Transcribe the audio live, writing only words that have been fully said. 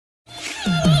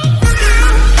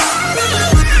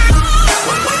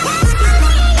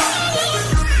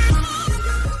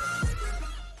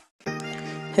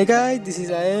Hey guys, this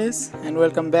is IS and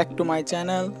welcome back to my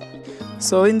channel.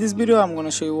 So in this video I'm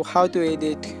gonna show you how to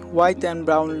edit white and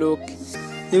brown look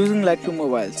using Lightroom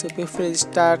mobile. So before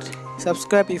start,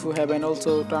 subscribe if you haven't,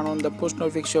 also turn on the post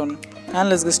notification and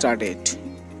let's get started.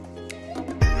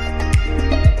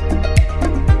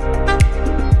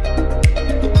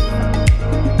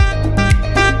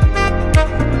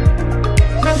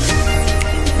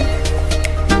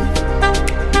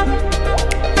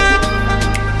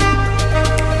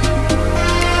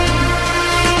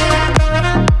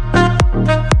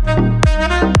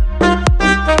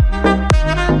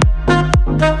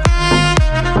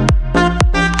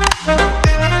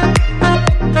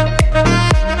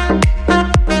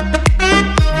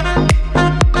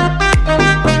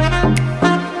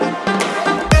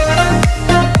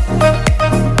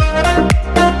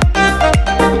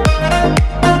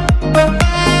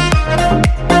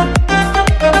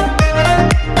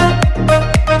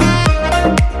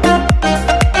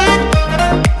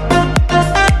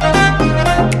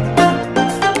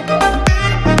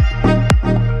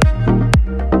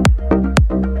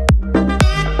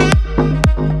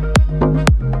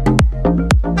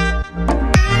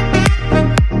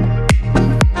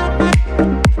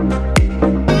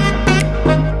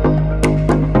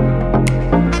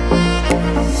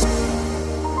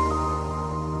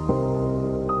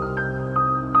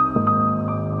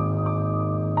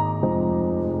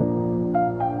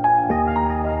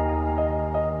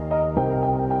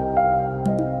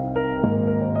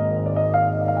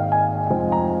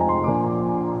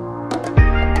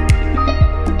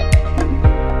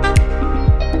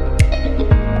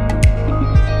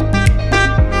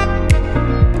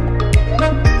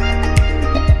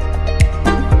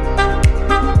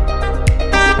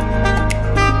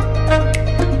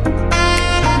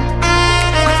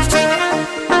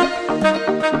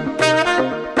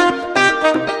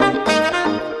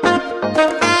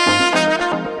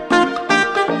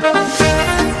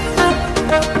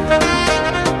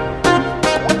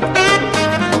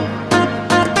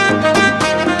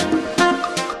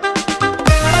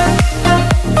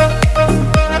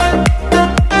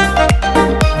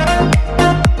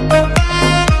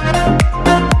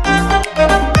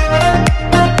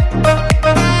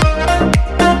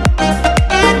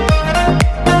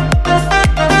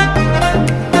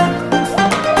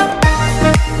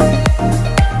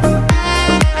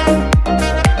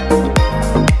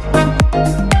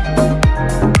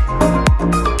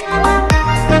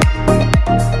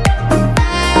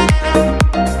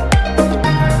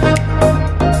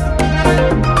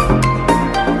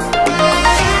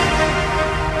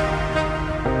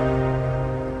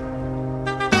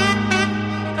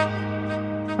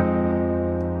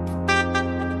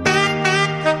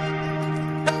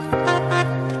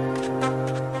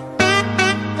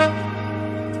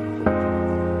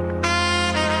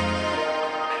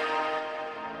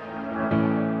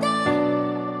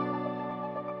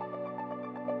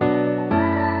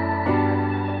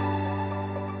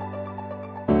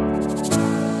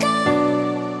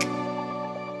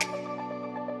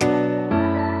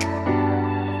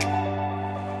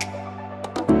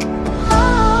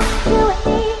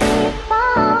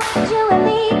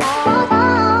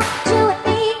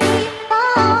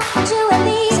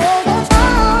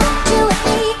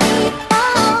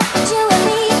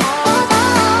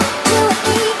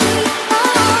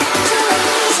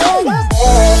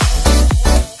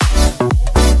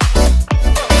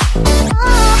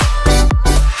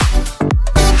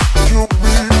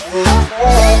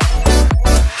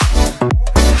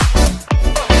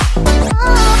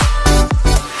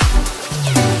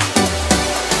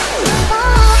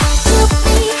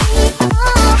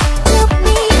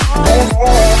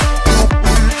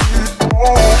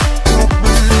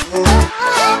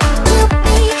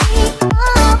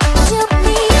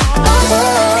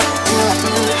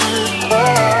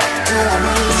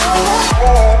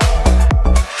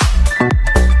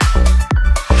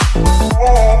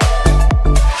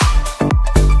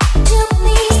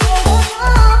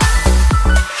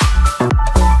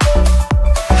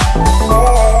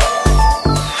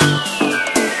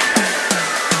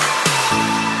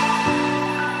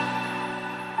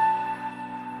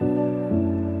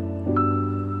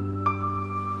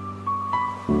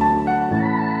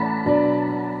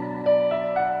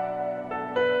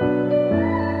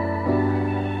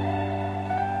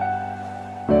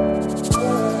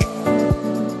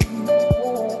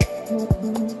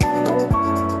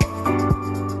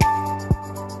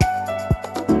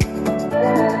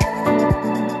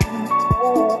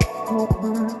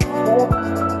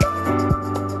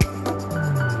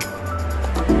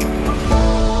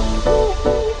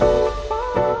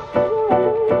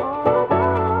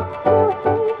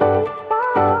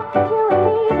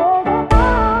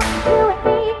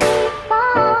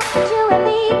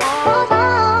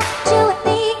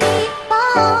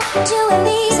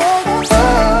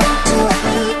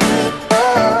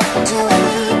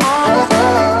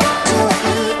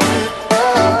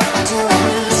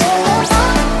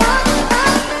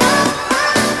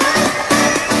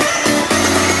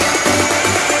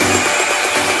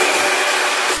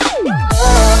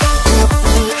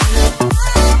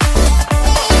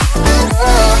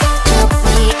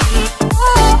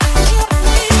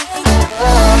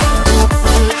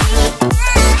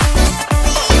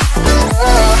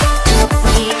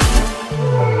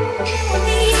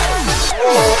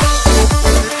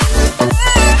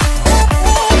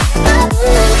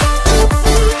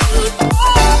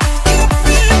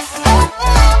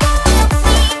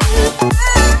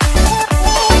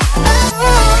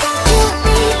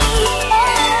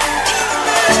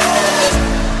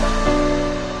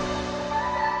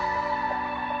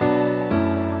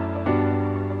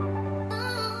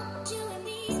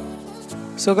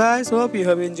 So guys, hope you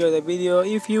have enjoyed the video.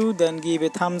 If you, then give a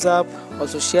thumbs up,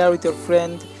 also share with your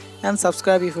friend, and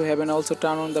subscribe if you haven't. Also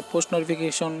turn on the post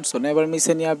notification so never miss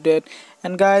any update.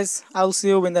 And guys, I'll see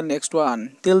you in the next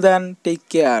one. Till then, take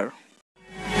care.